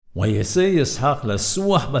Vayeseh Yitzhak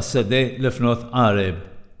lasuach basadeh lefnot areb.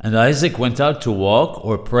 And Isaac went out to walk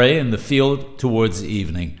or pray in the field towards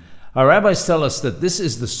evening. Our rabbis tell us that this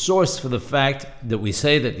is the source for the fact that we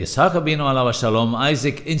say that Yitzhak Abinu alav shalom,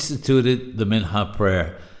 Isaac instituted the Minha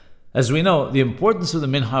prayer. As we know, the importance of the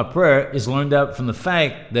Minha prayer is learned out from the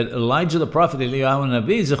fact that Elijah the prophet Eliyahu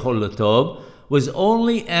Nabi Zechor Latov was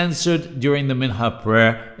only answered during the Minha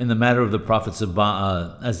prayer in the matter of the prophets of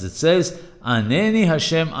Baal. As it says, Aneni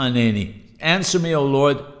Hashem Aneni, answer me, O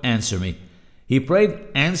Lord, answer me. He prayed,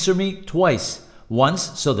 answer me, twice.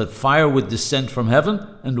 Once so that fire would descend from heaven,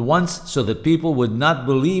 and once so that people would not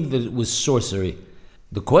believe that it was sorcery.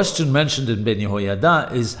 The question mentioned in Ben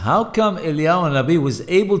Yehoyada is, how come Eliyahu Nabi was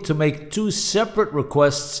able to make two separate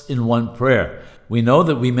requests in one prayer? We know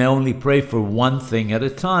that we may only pray for one thing at a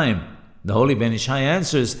time. The Holy Ben Ish Hai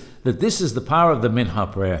answers that this is the power of the Minha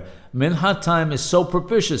prayer. Minha time is so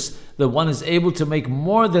propitious that one is able to make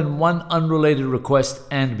more than one unrelated request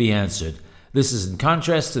and be answered. This is in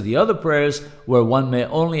contrast to the other prayers where one may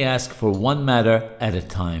only ask for one matter at a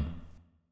time.